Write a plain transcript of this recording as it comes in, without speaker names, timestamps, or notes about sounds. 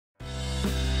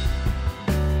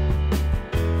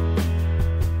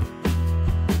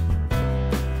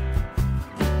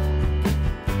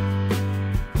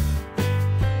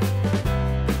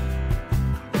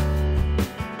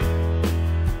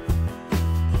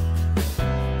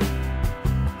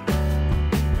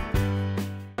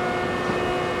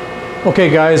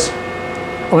Okay guys,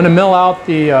 I'm going to mill out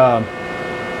the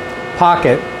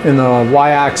pocket in the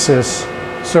Y-axis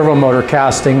servo motor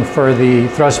casting for the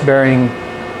thrust bearing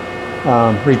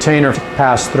retainer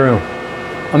pass through.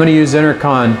 I'm going to use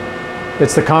Intercon.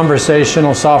 It's the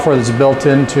conversational software that's built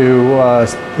into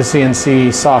the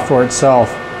CNC software itself.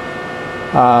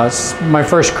 It's my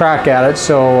first crack at it,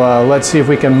 so let's see if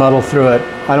we can muddle through it.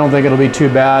 I don't think it'll be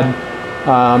too bad.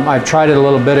 I've tried it a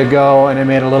little bit ago and I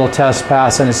made a little test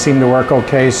pass and it seemed to work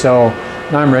okay, so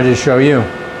now I'm ready to show you.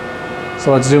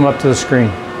 So let's zoom up to the screen.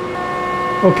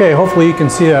 Okay, hopefully you can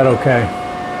see that okay.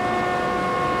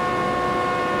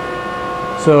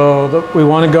 So we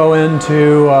want to go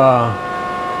into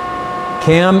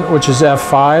CAM, which is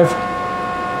F5.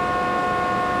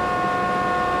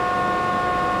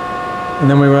 And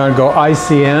then we want to go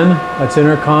ICN, that's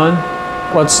Intercon.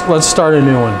 Let's start a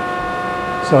new one.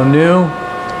 So new,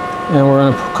 and we're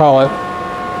going to call it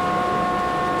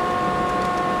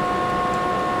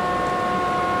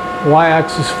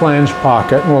Y-axis flange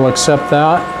pocket. We'll accept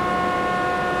that.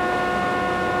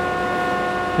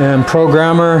 And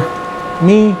programmer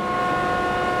me.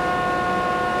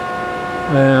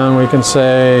 And we can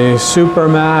say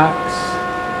Supermax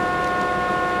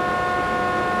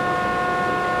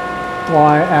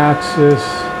Y-axis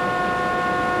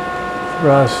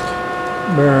thrust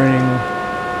bearing.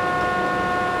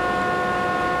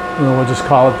 And we'll just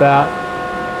call it that.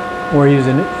 We're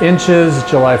using inches,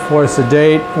 July 4th the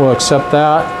date. We'll accept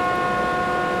that.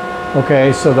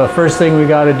 Okay, so the first thing we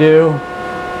got to do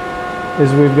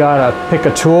is we've got to pick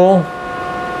a tool.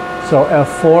 So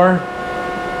F4.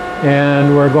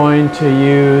 And we're going to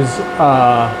use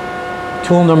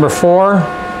tool number 4.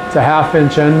 It's a 1/2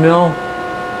 inch end mill.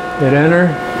 Hit enter.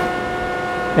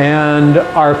 And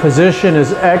our position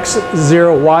is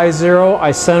X0, Y0.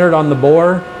 I centered on the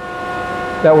bore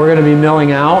that we're going to be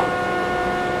milling out.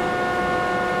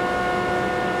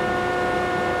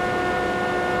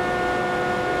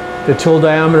 The tool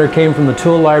diameter came from the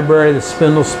tool library, the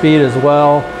spindle speed as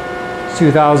well. It's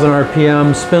 2000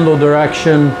 RPM. Spindle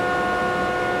direction,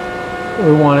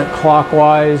 we want it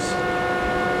clockwise.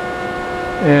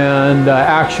 And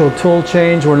actual tool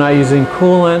change, we're not using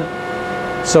coolant,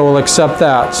 so we'll accept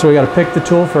that. So we got to pick the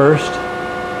tool first.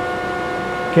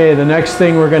 Okay, the next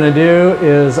thing we're going to do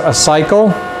is a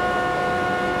cycle.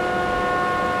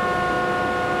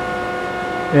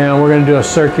 And we're going to do a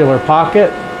circular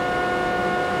pocket.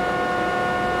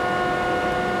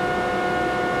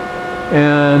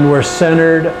 And we're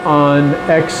centered on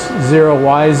X0,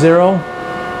 Y0.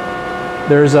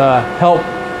 There's a help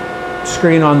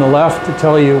screen on the left to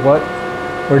tell you what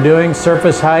we're doing.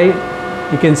 Surface height,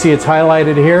 you can see it's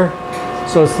highlighted here.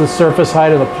 So it's the surface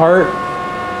height of the part.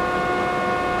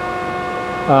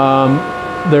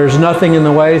 There's nothing in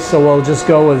the way, so we'll just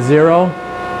go with 0.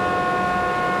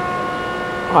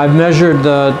 I've measured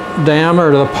the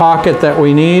diameter of the pocket that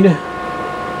we need,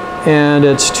 and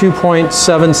it's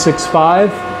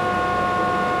 2.765.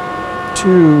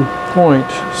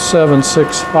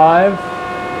 2.765.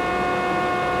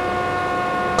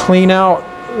 Clean out,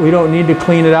 we don't need to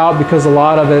clean it out because a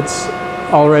lot of it's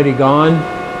already gone.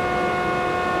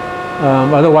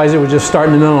 Otherwise it would just start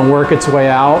in the middle and work its way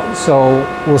out. So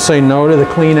we'll say no to the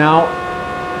clean out.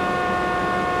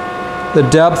 The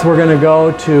depth we're going to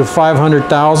go to 500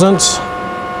 thousandths.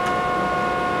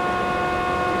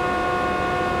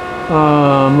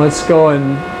 Let's go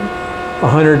in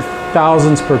 100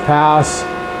 thousandths per pass.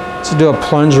 Let's do a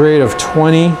plunge rate of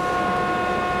 20.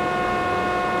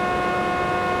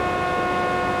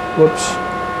 Whoops.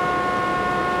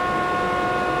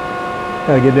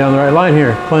 Gotta get down the right line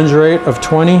here. Plunge rate of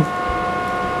 20.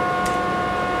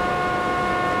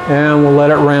 And we'll let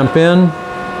it ramp in.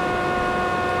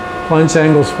 Plunge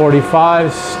angle is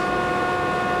 45.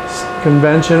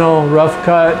 Conventional, rough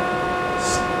cut.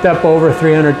 Step over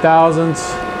 300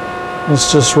 thousandths.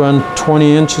 Let's just run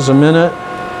 20 inches a minute.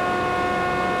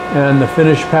 And the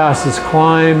finish pass is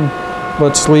climb.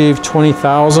 Let's leave 20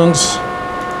 thousandths.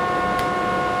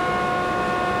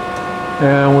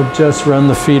 And we'll just run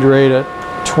the feed rate at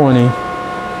 20.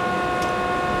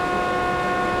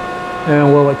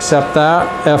 And we'll accept that,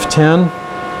 F10.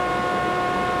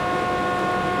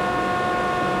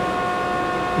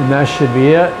 And that should be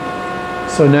it.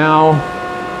 So now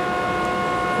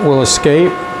we'll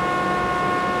escape.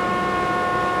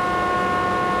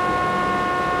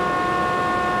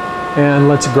 And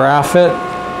let's graph it,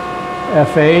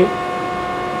 F8.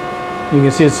 You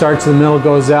can see it starts in the middle,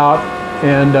 goes out,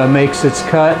 and makes its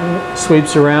cut,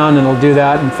 sweeps around, and it'll do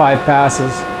that in 5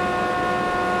 passes.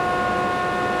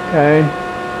 Okay.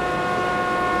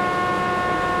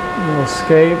 We'll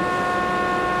escape.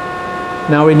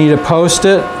 Now we need to post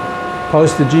it.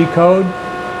 Post the G code.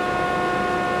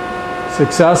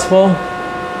 Successful.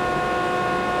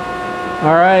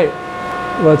 All right,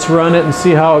 let's run it and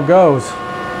see how it goes.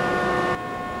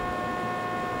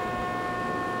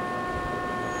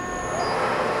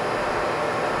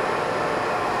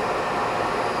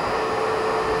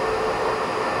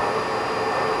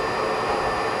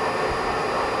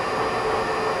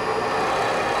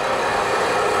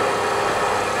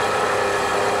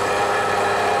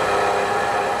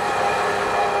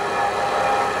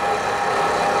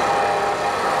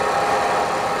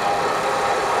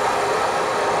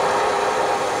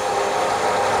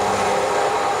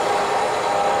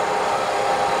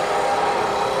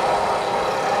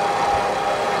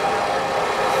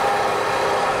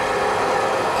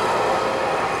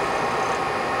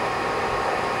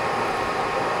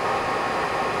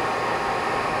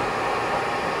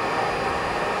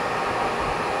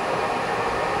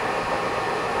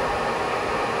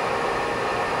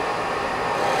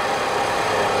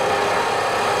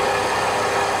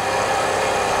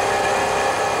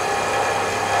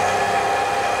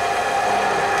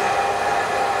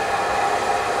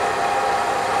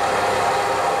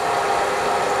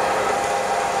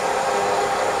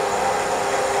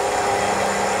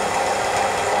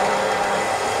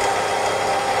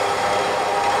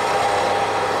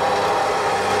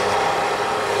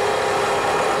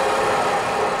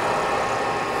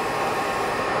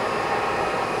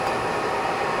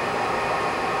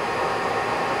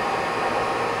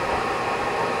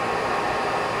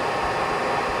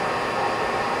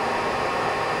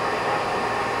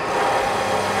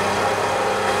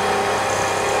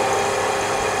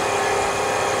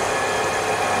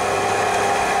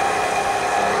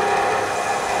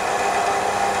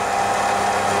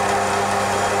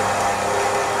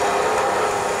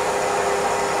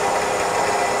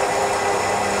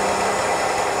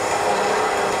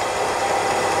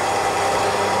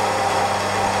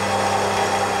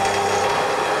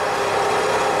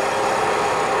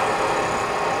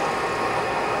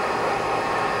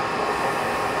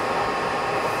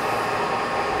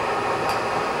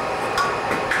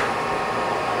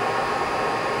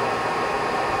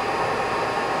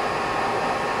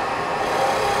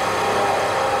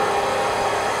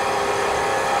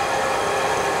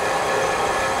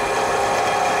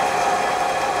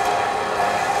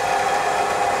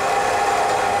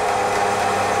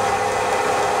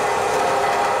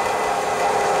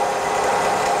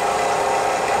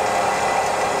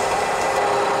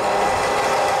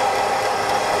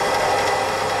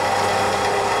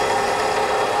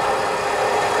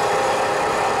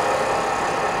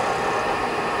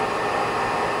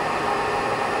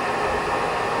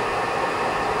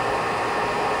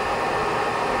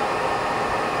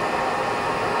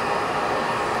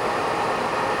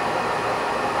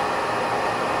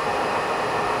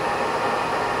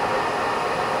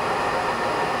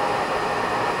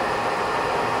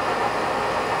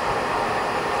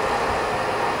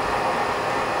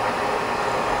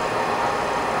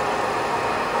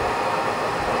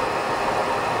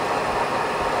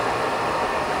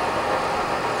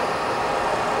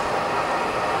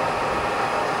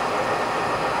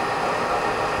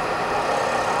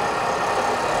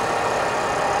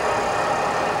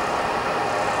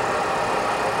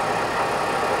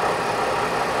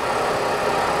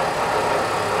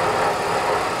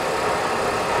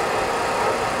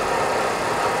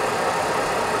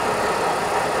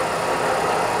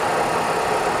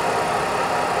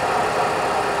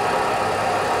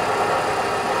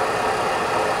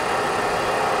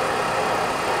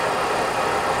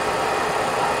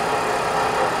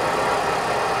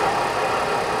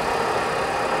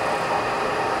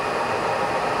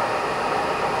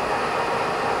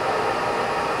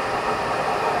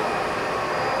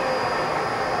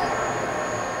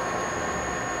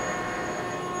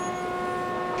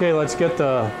 Okay, let's get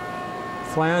the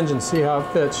flange and see how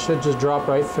it fits. Should just drop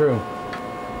right through.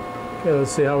 Okay, let's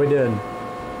see how we did.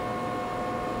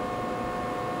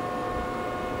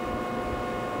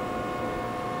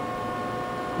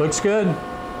 Looks good.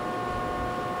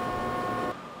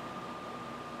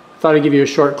 Thought I'd give you a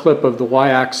short clip of the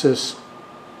Y-axis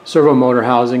servo motor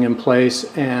housing in place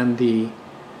and the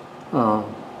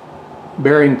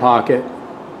bearing pocket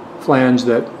flange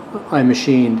that I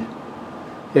machined.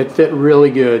 It fit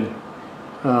really good.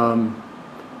 The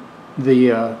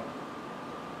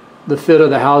fit of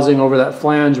the housing over that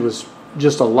flange was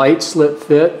just a light slip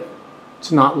fit.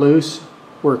 It's not loose,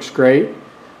 works great.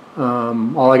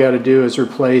 All I got to do is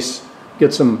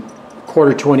get some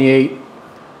 1/4-28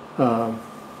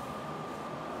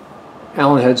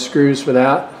 Allen head screws for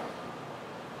that.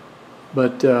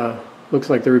 But looks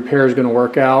like the repair is going to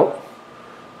work out.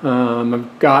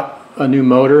 I've got a new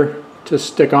motor to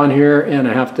stick on here, and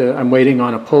I'm waiting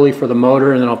on a pulley for the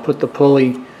motor, and then I'll put the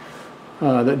pulley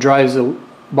that drives the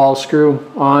ball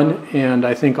screw on, and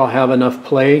I think I'll have enough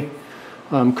play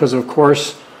because of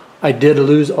course I did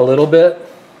lose a little bit.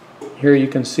 Here you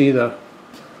can see the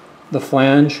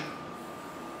flange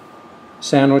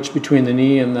sandwiched between the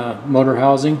knee and the motor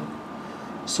housing,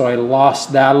 so I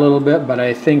lost that a little bit, but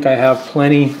I think I have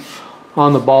plenty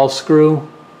on the ball screw,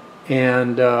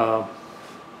 and I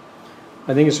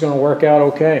think it's going to work out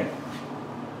okay.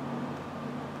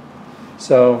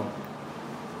 So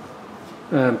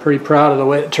I'm pretty proud of the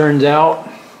way it turns out.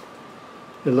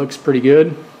 It looks pretty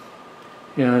good,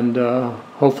 and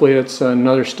hopefully it's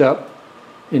another step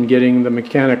in getting the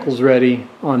mechanicals ready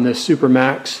on this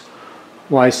Supermax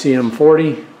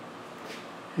YCM40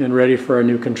 and ready for a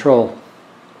new control.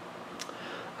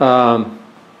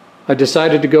 I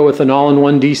decided to go with an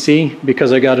all-in-one DC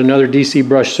because I got another DC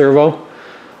brush servo.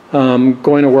 I'm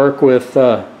going to work with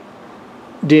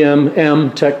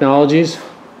DMM Technologies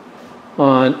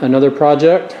on another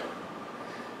project,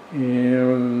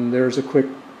 and there's a quick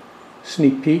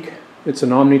sneak peek. It's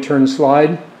an Omni-turn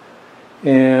slide,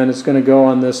 and it's going to go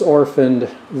on this orphaned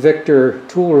Victor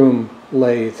toolroom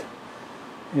lathe,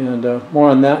 and more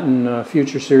on that in a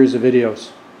future series of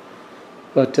videos.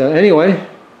 But anyway,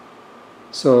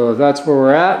 so that's where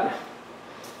we're at,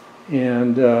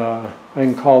 and I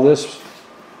can call this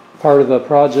part of the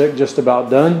project just about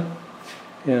done,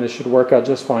 and it should work out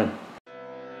just fine.